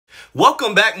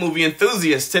Welcome back, movie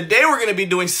enthusiasts. Today we're going to be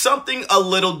doing something a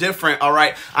little different, all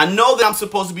right? I know that I'm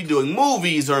supposed to be doing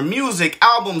movies or music,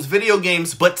 albums, video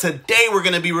games, but today we're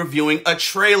going to be reviewing a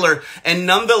trailer, and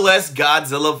nonetheless,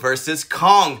 Godzilla vs.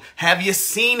 Kong. Have you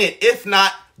seen it? If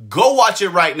not, go watch it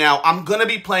right now. I'm going to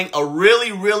be playing a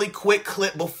really quick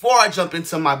clip before I jump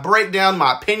into my breakdown,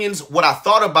 my opinions, what I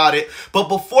thought about it. But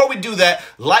before we do that,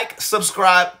 like,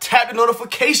 subscribe, tap the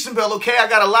notification bell, okay? I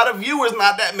got a lot of viewers,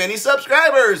 not that many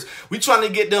subscribers. We trying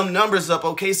to get them numbers up,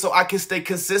 okay? So I can stay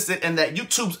consistent and that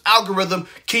YouTube's algorithm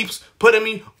keeps putting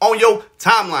me on your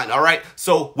timeline, all right?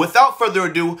 So without further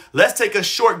ado, let's take a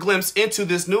short glimpse into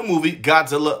this new movie,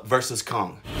 Godzilla vs.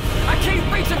 Kong. I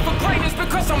keep reaching for greatness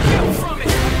because I'm built from it.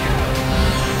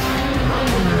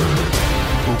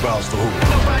 Who bows to who?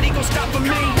 Nobody gonna stop for me.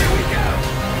 Here we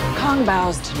go. Kong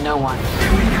bows to no one.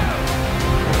 Here we go.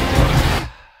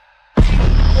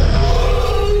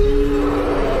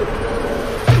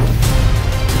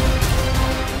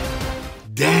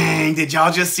 Dang, did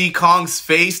y'all just see Kong's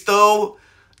face though?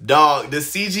 Dog, the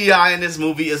CGI in this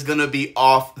movie is gonna be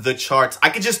off the charts. I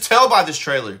could just tell by this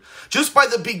trailer. Just by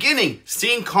the beginning,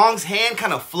 seeing Kong's hand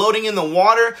kind of floating in the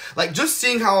water, like just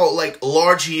seeing how like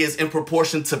large he is in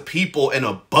proportion to people in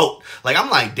a boat. Like I'm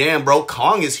like, damn bro,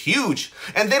 Kong is huge.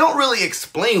 And they don't really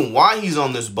explain why he's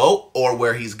on this boat or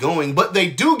where he's going, but they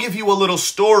do give you a little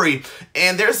story.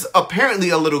 And there's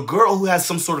apparently a little girl who has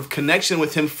some sort of connection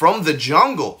with him from the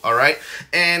jungle, all right?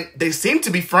 And they seem to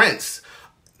be friends.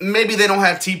 Maybe they don't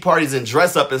have tea parties and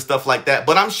dress up and stuff like that.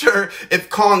 But I'm sure if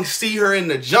Kong see her in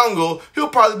the jungle, he'll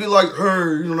probably be like,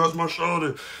 hey, that's my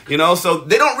shoulder. So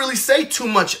they don't really say too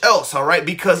much else, all right?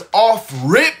 Because off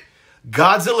rip,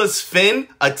 Godzilla's fin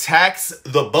attacks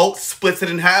the boat, splits it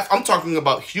in half. I'm talking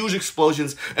about huge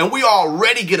explosions. And we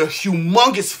already get a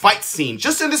humongous fight scene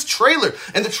just in this trailer.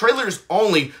 And the trailer is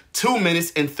only 2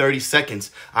 minutes and 30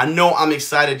 seconds. I know I'm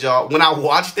excited, y'all. When I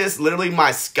watched this, literally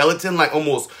my skeleton like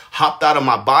almost hopped out of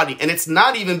my body. And it's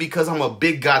not even because I'm a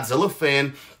big Godzilla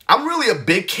fan. I'm really a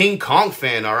big King Kong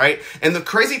fan, all right? And the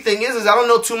crazy thing is I don't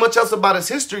know too much else about his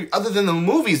history other than the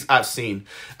movies I've seen.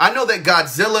 I know that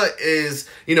Godzilla is,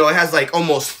 it has like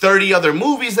almost 30 other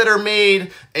movies that are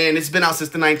made, and it's been out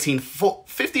since the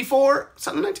 1954,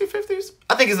 something 1950s?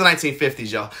 I think it's the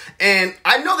 1950s, y'all. And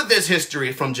I know that there's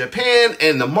history from Japan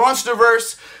and the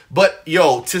Monsterverse, but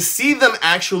yo, to see them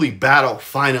actually battle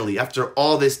finally after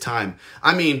all this time,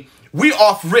 I mean, we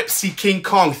off rip see King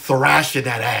Kong thrashing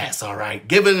that ass, all right?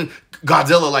 Giving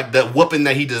Godzilla like the whooping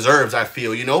that he deserves, I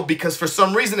feel, because for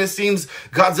some reason it seems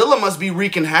Godzilla must be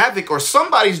wreaking havoc or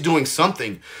somebody's doing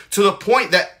something to the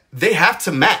point that they have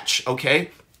to match,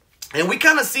 okay? And we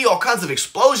kind of see all kinds of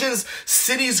explosions,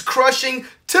 cities crushing,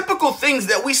 typical things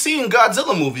that we see in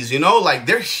Godzilla movies, like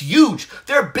they're huge,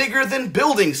 they're bigger than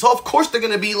buildings, so of course they're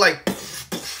gonna be like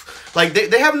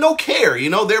they have no care,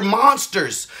 they're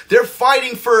monsters. They're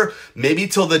fighting for maybe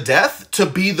till the death, to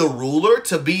be the ruler,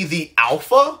 to be the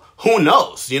alpha. Who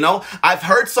knows, I've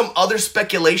heard some other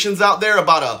speculations out there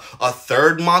about a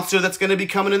third monster that's going to be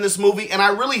coming in this movie. And I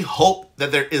really hope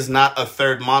that there is not a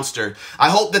third monster. I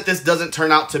hope that this doesn't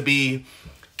turn out to be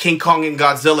King Kong and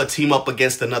Godzilla team up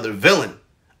against another villain.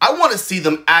 I want to see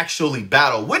them actually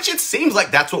battle, which it seems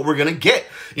like that's what we're going to get.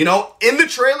 In the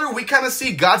trailer, we kind of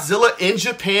see Godzilla in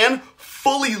Japan,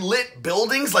 fully lit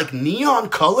buildings, like neon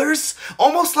colors,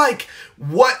 almost like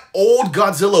what old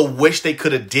Godzilla wished they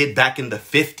could have did back in the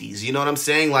 50s. You know what I'm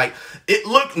saying? Like, it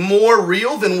looked more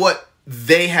real than what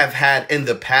they have had in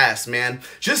the past, man.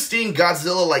 Just seeing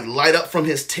Godzilla like light up from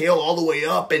his tail all the way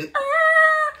up and...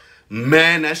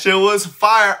 man, that shit was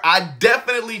fire. I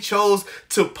definitely chose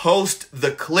to post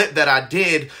the clip that I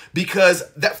did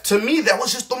because that, to me, that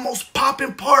was just the most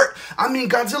popping part. I mean,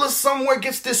 Godzilla somewhere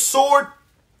gets this sword.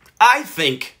 I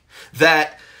think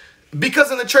that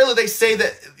because in the trailer they say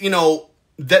that,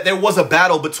 that there was a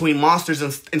battle between monsters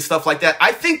and stuff like that.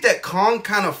 I think that Kong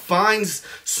kind of finds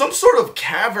some sort of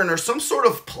cavern or some sort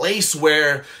of place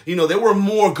where, there were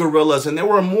more gorillas and there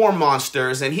were more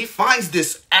monsters. And he finds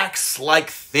this axe-like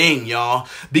thing, y'all,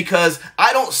 because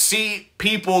I don't see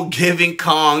people giving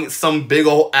Kong some big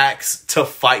old axe to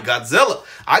fight Godzilla.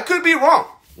 I could be wrong.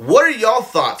 What are y'all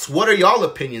thoughts? What are y'all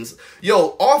opinions?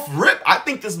 Yo, off rip, I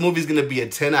think this movie's going to be a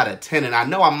 10 out of 10. And I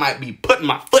know I might be putting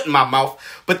my foot in my mouth,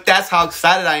 but that's how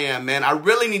excited I am, man. I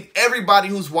really need everybody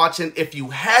who's watching, if you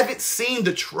haven't seen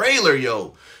the trailer,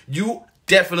 yo, you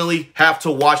definitely have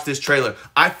to watch this trailer.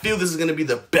 I feel this is going to be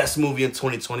the best movie in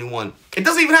 2021. It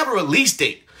doesn't even have a release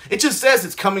date. It just says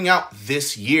it's coming out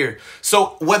this year.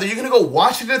 So whether you're going to go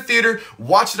watch it in the theater,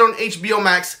 watch it on HBO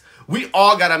Max, we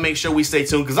all got to make sure we stay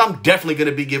tuned because I'm definitely going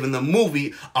to be giving the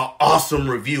movie an awesome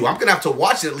review. I'm going to have to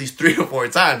watch it at least 3 or 4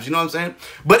 times. You know what I'm saying?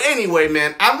 But anyway,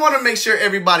 man, I want to make sure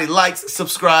everybody likes,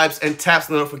 subscribes, and taps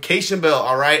the notification bell,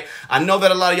 all right? I know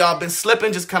that a lot of y'all have been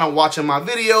slipping, just kind of watching my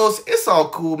videos. It's all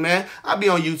cool, man. I'll be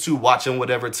on YouTube watching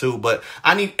whatever too, but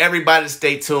I need everybody to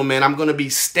stay tuned, man. I'm going to be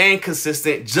staying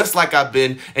consistent just like I've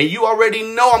been, and you already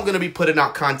know I'm going to be putting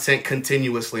out content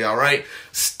continuously, all right?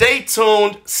 Stay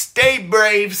tuned, stay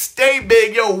brave, stay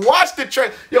big. Yo, watch the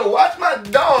train. Yo, watch my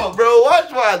dog, bro.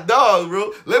 Watch my dog,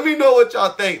 bro. Let me know what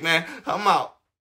y'all think, man. I'm out.